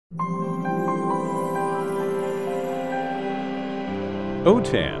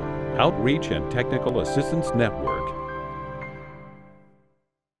OTAN, Outreach and Technical Assistance Network.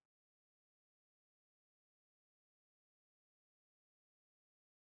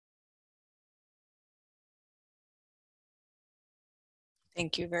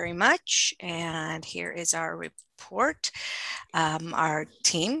 Thank you very much. And here is our report. Our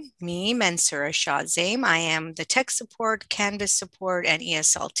team, me, Mansoora Shah-Zaeem. I am the tech support, Canvas support, and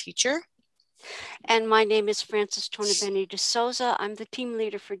ESL teacher. And my name is Frances Tornabene de Sousa. I'm the team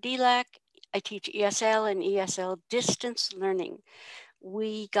leader for DLAC. I teach ESL and ESL distance learning.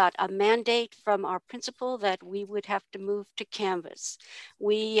 We got a mandate from our principal that we would have to move to Canvas.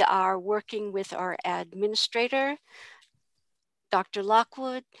 We are working with our administrator, Dr.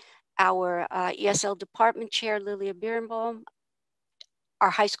 Lockwood, our ESL department chair, Lilia Birnbaum, our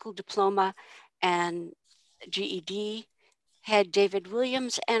high school diploma and GED head, David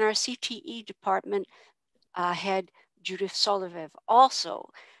Williams, and our CTE department head, Judith Solivev. Also,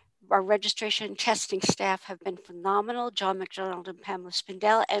 our registration testing staff have been phenomenal, John McDonald and Pamela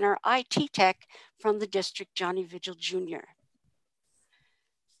Spindell, and our IT tech from the district, Johnny Vigil Jr.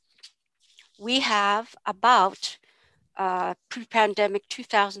 We have about pre-pandemic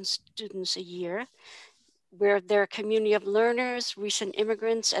 2,000 students a year. They're a community of learners, recent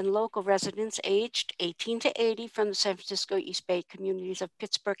immigrants, and local residents aged 18 to 80 from the San Francisco East Bay communities of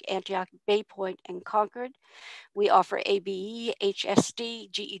Pittsburg, Antioch, Bay Point, and Concord. We offer ABE, HSD,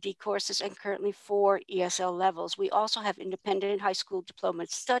 GED courses, and currently 4 ESL levels. We also have independent high school diploma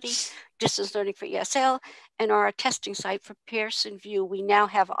study, distance learning for ESL, and our testing site for Pearson VUE. We now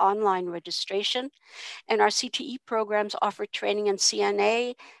have online registration, and our CTE programs offer training in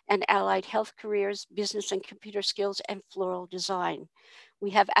CNA and allied health careers, business and computer skills, and floral design.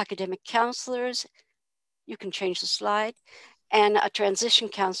 We have academic counselors. You can change the slide. And a transition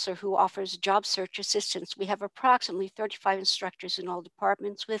counselor who offers job search assistance. We have approximately 35 instructors in all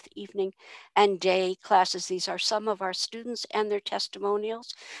departments with evening and day classes. These are some of our students and their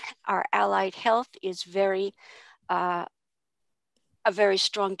testimonials. Our allied health is a very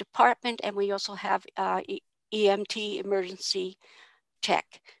strong department, and we also have EMT, emergency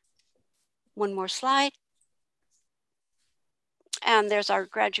tech. One more slide. And there's our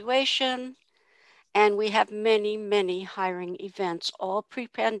graduation. And we have many, many hiring events, all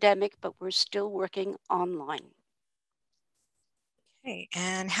pre-pandemic, but we're still working online. Okay,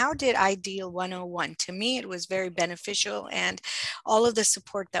 and how did Ideal 101? To me, it was very beneficial, and all of the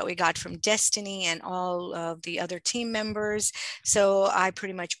support that we got from Destiny and all of the other team members. So I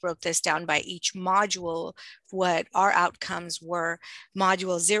pretty much broke this down by each module, what our outcomes were.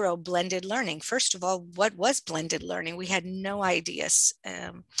 Module 0, blended learning. First of all, what was blended learning? We had no ideas.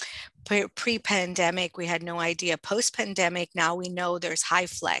 Pre-pandemic, we had no idea. Post-pandemic, now we know there's high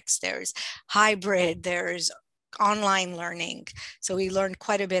flex, there's hybrid, there's online learning. So we learned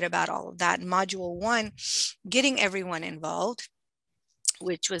quite a bit about all of that. Module 1, getting everyone involved,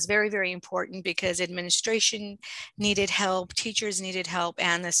 which was very, very important because administration needed help, teachers needed help,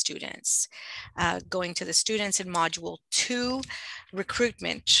 and the students. Going to the students in Module 2,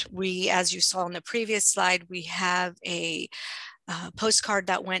 recruitment. We, as you saw in the previous slide, we have a postcard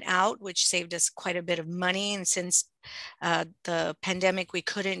that went out, which saved us quite a bit of money. And since the pandemic, we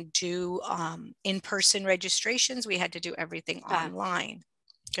couldn't do in-person registrations, we had to do everything online.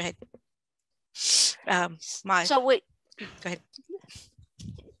 Go ahead. Go ahead.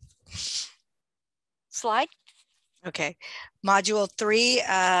 Slide. Okay. Module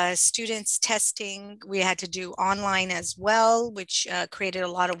 3, students testing, we had to do online as well, which created a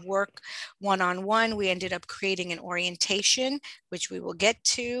lot of work one-on-one. We ended up creating an orientation, which we will get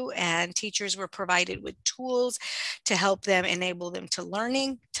to, and teachers were provided with tools to help them, enable them to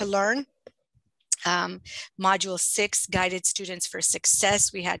learn. Module 6, guided students for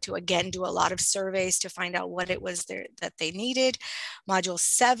success. We had to again do a lot of surveys to find out what it was that they needed. Module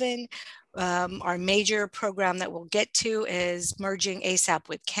 7, our major program that we'll get to is merging ASAP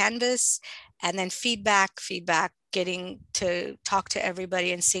with Canvas, and then feedback, getting to talk to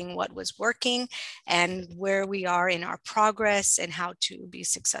everybody and seeing what was working and where we are in our progress and how to be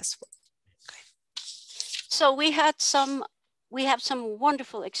successful. So we have some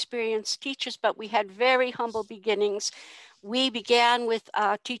wonderful experienced teachers, but we had very humble beginnings. We began with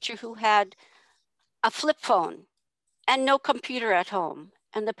a teacher who had a flip phone and no computer at home,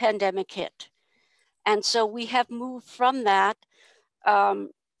 and the pandemic hit. And so we have moved from that and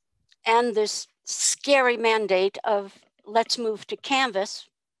this scary mandate of let's move to Canvas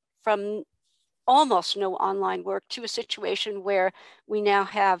from almost no online work to a situation where we now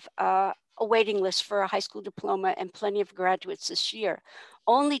have a waiting list for a high school diploma and plenty of graduates this year.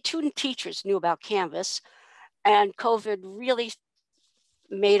 Only 2 teachers knew about Canvas, and COVID really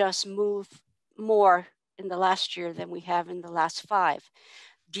made us move more in the last year than we have in the last 5.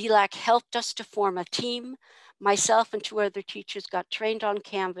 DLAC helped us to form a team. Myself and 2 other teachers got trained on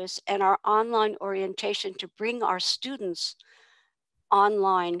Canvas, and our online orientation to bring our students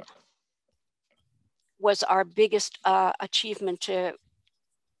online was our biggest achievement to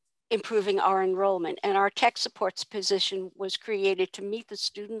improving our enrollment. And our tech supports position was created to meet the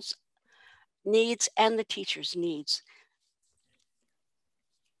students' needs and the teachers' needs.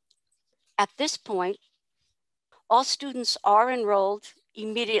 At this point, all students are enrolled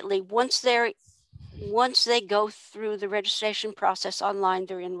immediately. Once they go through the registration process online,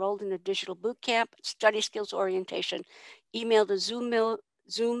 they're enrolled in a digital boot camp, study skills orientation, email the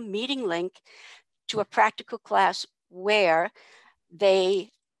Zoom meeting link to a practical class where they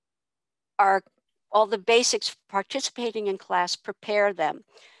are, all the basics participating in class prepare them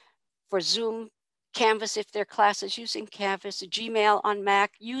for Zoom, Canvas if their class is using Canvas, Gmail on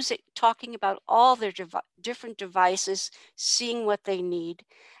Mac, use it, talking about all their different devices, seeing what they need.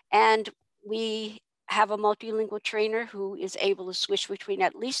 And we have a multilingual trainer who is able to switch between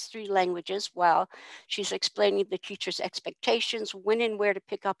at least 3 languages while she's explaining the teacher's expectations, when and where to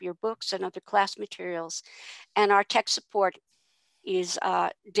pick up your books and other class materials. And our tech support is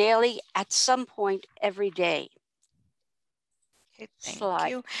daily at some point every day. Okay,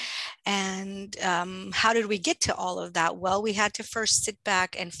 thank you. And how did we get to all of that? Well, we had to first sit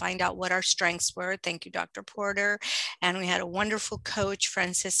back and find out what our strengths were. Thank you, Dr. Porter. And we had a wonderful coach,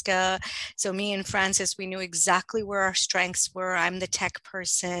 Francisca. So me and Francis, we knew exactly where our strengths were. I'm the tech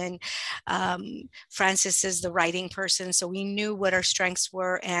person. Francis is the writing person. So we knew what our strengths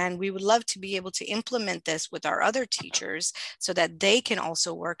were. And we would love to be able to implement this with our other teachers so that they can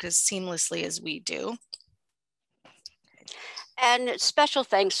also work as seamlessly as we do. And special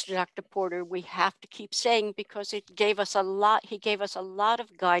thanks to Dr. Porter, we have to keep saying, because it gave us a lot, he gave us a lot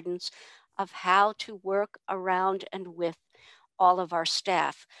of guidance of how to work around and with all of our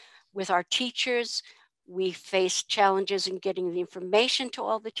staff. With our teachers, we faced challenges in getting the information to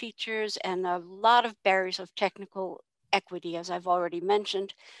all the teachers and a lot of barriers of technical equity, as I've already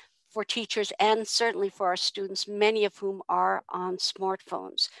mentioned, for teachers and certainly for our students, many of whom are on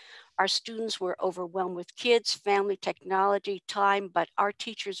smartphones. Our students were overwhelmed with kids, family, technology, time, but our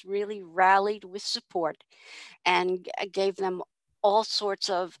teachers really rallied with support and gave them all sorts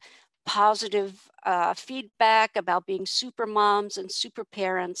of positive feedback about being super moms and super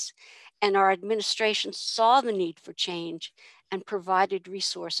parents. And our administration saw the need for change and provided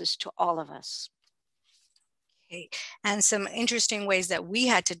resources to all of us. And some interesting ways that we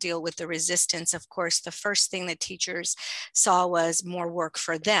had to deal with the resistance. Of course, the first thing that teachers saw was more work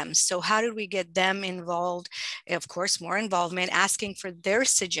for them. So how did we get them involved? Of course, more involvement, asking for their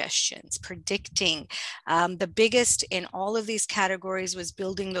suggestions, predicting. The biggest in all of these categories was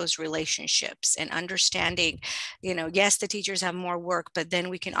building those relationships and understanding, you know, yes, the teachers have more work, but then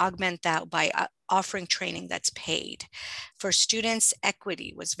we can augment that by offering training that's paid. For students,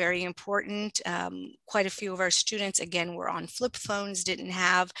 equity was very important. Quite a few of our students, again, were on flip phones, didn't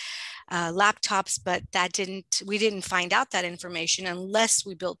have laptops, but we didn't find out that information unless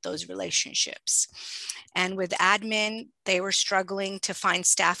we built those relationships. And with admin, they were struggling to find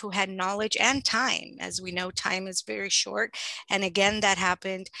staff who had knowledge and time. As we know, time is very short. And again, that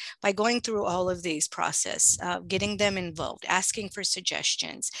happened by going through all of these processes, getting them involved, asking for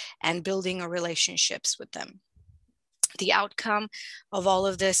suggestions, and building relationships with them. The outcome of all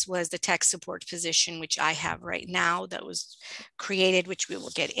of this was the tech support position, which I have right now, that was created, which we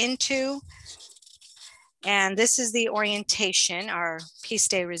will get into. And this is the orientation, our piece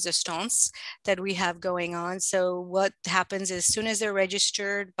de resistance that we have going on. So what happens is, as soon as they're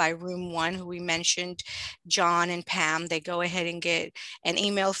registered by room 1, who we mentioned, John and Pam, they go ahead and get an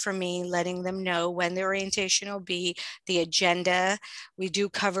email from me letting them know when the orientation will be, the agenda. We do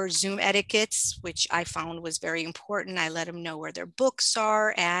cover Zoom etiquettes, which I found was very important. I let them know where their books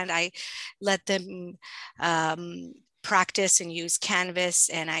are, and I let them practice and use Canvas,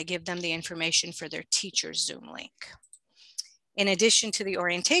 and I give them the information for their teacher's Zoom link. In addition to the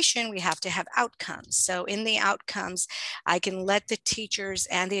orientation, we have to have outcomes. So in the outcomes, I can let the teachers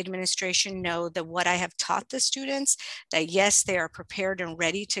and the administration know that what I have taught the students, that yes, they are prepared and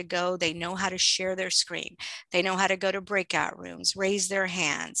ready to go. They know how to share their screen. They know how to go to breakout rooms, raise their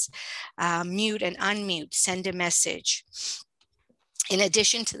hands, mute and unmute, send a message. In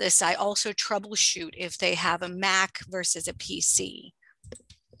addition to this, I also troubleshoot if they have a Mac versus a PC.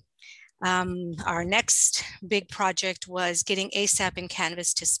 Our next big project was getting ASAP and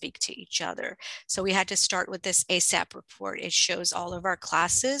Canvas to speak to each other. So we had to start with this ASAP report. It shows all of our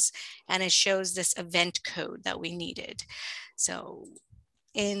classes and it shows this event code that we needed. So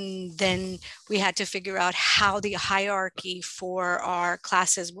and then we had to figure out how the hierarchy for our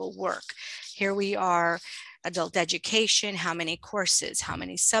classes will work. Here we are, adult education, how many courses, how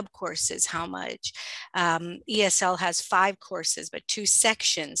many sub-courses, how much. ESL has 5 courses, but 2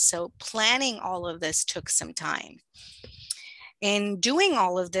 sections. So planning all of this took some time. In doing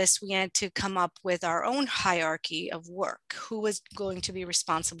all of this, we had to come up with our own hierarchy of work. Who was going to be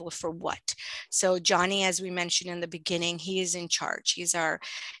responsible for what? So Johnny, as we mentioned in the beginning, he is in charge. He's our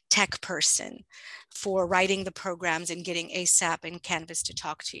tech person for writing the programs and getting ASAP and Canvas to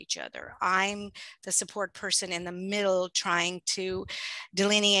talk to each other. I'm the support person in the middle trying to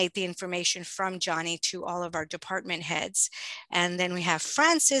delineate the information from Johnny to all of our department heads. And then we have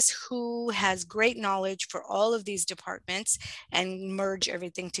Francis, who has great knowledge for all of these departments and merge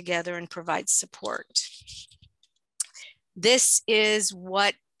everything together and provide support. This is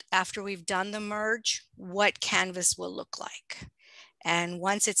what, after we've done the merge, what Canvas will look like. And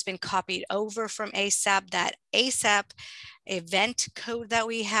once it's been copied over from ASAP, that ASAP event code that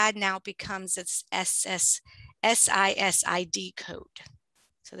we had now becomes its SISID code.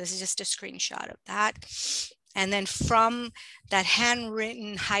 So this is just a screenshot of that. And then from that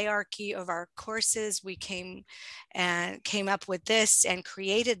handwritten hierarchy of our courses, we came up with this and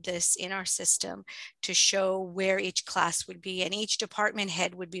created this in our system to show where each class would be, and each department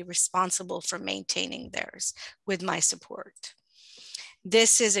head would be responsible for maintaining theirs with my support.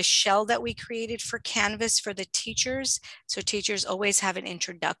 This is a shell that we created for Canvas for the teachers. So teachers always have an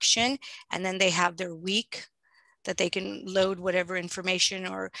introduction, and then they have their week that they can load whatever information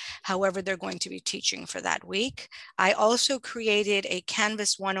or however they're going to be teaching for that week. I also created a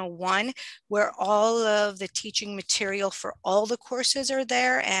Canvas 101 where all of the teaching material for all the courses are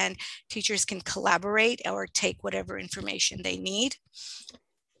there, and teachers can collaborate or take whatever information they need.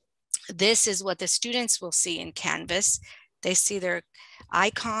 This is what the students will see in Canvas. They see their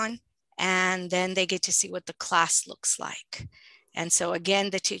icon, and then they get to see what the class looks like. And so again,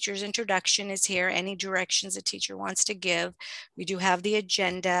 the teacher's introduction is here, any directions the teacher wants to give. We do have the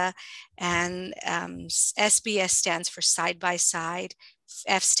agenda, and SBS stands for side by side,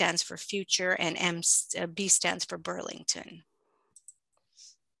 F stands for future, and B stands for Burlington.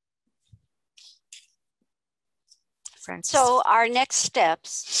 Francis. So our next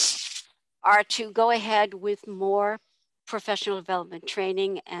steps are to go ahead with more professional development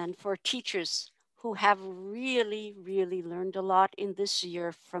training, and for teachers who have really, really learned a lot in this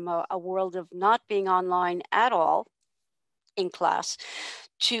year from a world of not being online at all in class,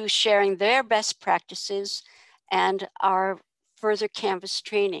 to sharing their best practices and our further Canvas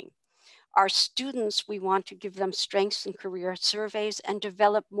training. Our students, we want to give them strengths and career surveys and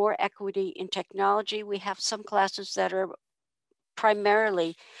develop more equity in technology. We have some classes that are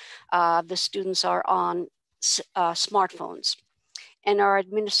primarily, the students are on smartphones. And our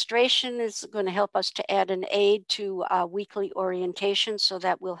administration is going to help us to add an aid to weekly orientation so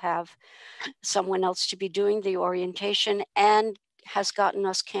that we'll have someone else to be doing the orientation, and has gotten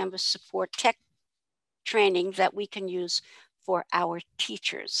us Canvas support tech training that we can use for our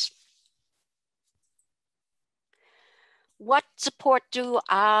teachers. What support do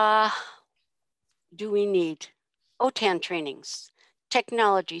we need? OTAN trainings,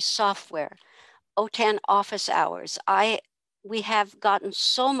 technology, software, OTAN office hours. We have gotten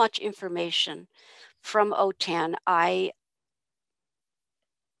so much information from OTAN. I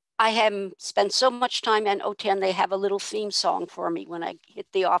have spent so much time in OTAN, they have a little theme song for me when I hit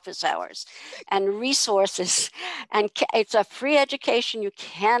the office hours. And resources, and it's a free education, you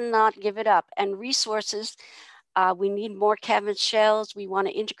cannot give it up. And resources, we need more Canvas shells. We want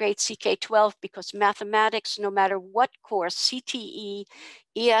to integrate CK12 because mathematics, no matter what course, CTE,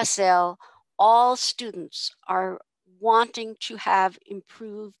 ESL, all students are wanting to have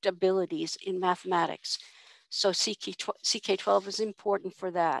improved abilities in mathematics. So CK12 is important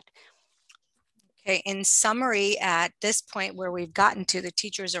for that. Okay, in summary, at this point where we've gotten to, the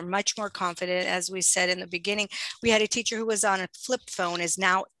teachers are much more confident. As we said in the beginning, we had a teacher who was on a flip phone, is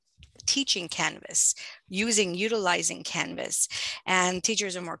now teaching Canvas, utilizing Canvas, and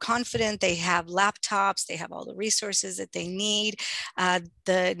teachers are more confident. They have laptops, they have all the resources that they need.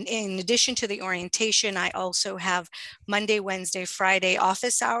 In addition to the orientation, I also have Monday, Wednesday, Friday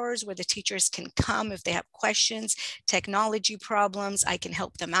office hours where the teachers can come if they have questions, technology problems. I can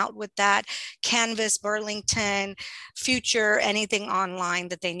help them out with that. Canvas, Burlington, Future, anything online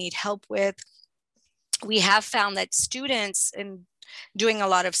that they need help with. We have found that students, and doing a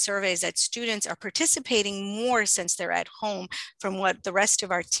lot of surveys that students are participating more since they're at home. From what the rest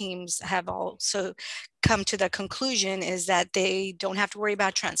of our teams have also come to the conclusion is that they don't have to worry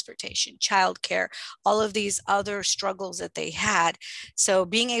about transportation, childcare, all of these other struggles that they had. So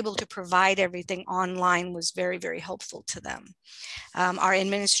being able to provide everything online was very, very helpful to them. Our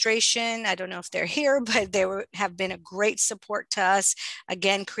administration, I don't know if they're here, but they have been a great support to us.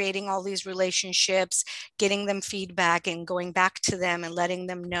 Again, creating all these relationships, getting them feedback and going back to them and letting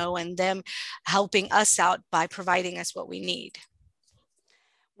them know, and them helping us out by providing us what we need.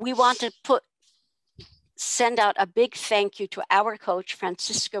 We want to send out a big thank you to our coach,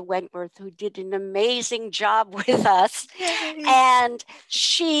 Francisca Wentworth, who did an amazing job with us. Yay. And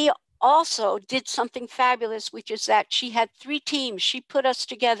she also did something fabulous, which is that she had 3 teams. She put us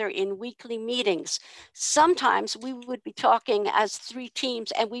together in weekly meetings. Sometimes we would be talking as 3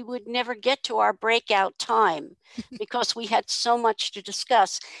 teams and we would never get to our breakout time because we had so much to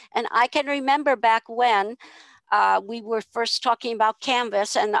discuss. And I can remember back when we were first talking about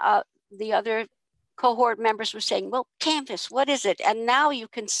Canvas, and the other cohort members were saying, well, Canvas, what is it? And now you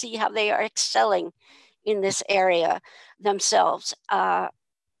can see how they are excelling in this area themselves.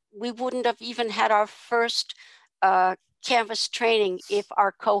 We wouldn't have even had our first Canvas training if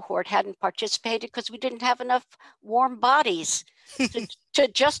our cohort hadn't participated, because we didn't have enough warm bodies to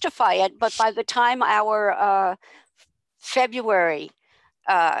justify it. But by the time our February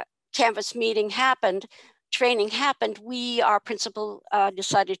Canvas training happened, our principal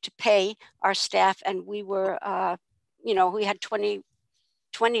decided to pay our staff, and we were, we had 20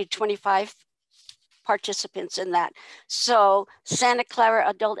 to 25 participants in that. So Santa Clara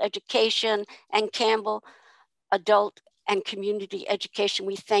Adult Education and Campbell Adult and Community Education,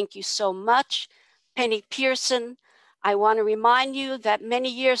 we thank you so much. Penny Pearson, I want to remind you that many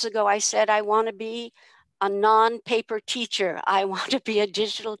years ago I said I want to be a non-paper teacher. I want to be a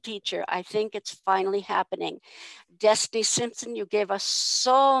digital teacher. I think it's finally happening. Destiny Simpson, you gave us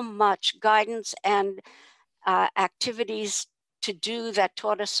so much guidance and activities to do that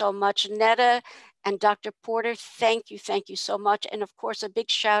taught us so much. Netta and Dr. Porter, thank you so much. And of course, a big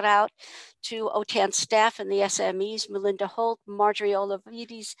shout out to OTAN staff and the SMEs, Melinda Holt, Marjorie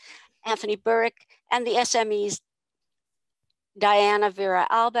Olavides, Anthony Burrick, and the SMEs, Diana Vera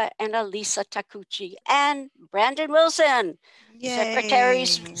Alba and Elisa Takuchi, and Brandon Wilson. Yay.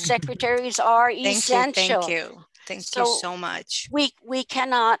 Secretaries are essential. Thank you so much. We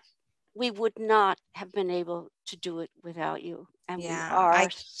would not have been able to do it without you. And we are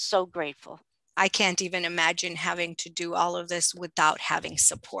so grateful. I can't even imagine having to do all of this without having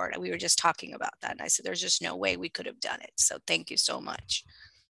support. We were just talking about that. And I said, there's just no way we could have done it. So thank you so much.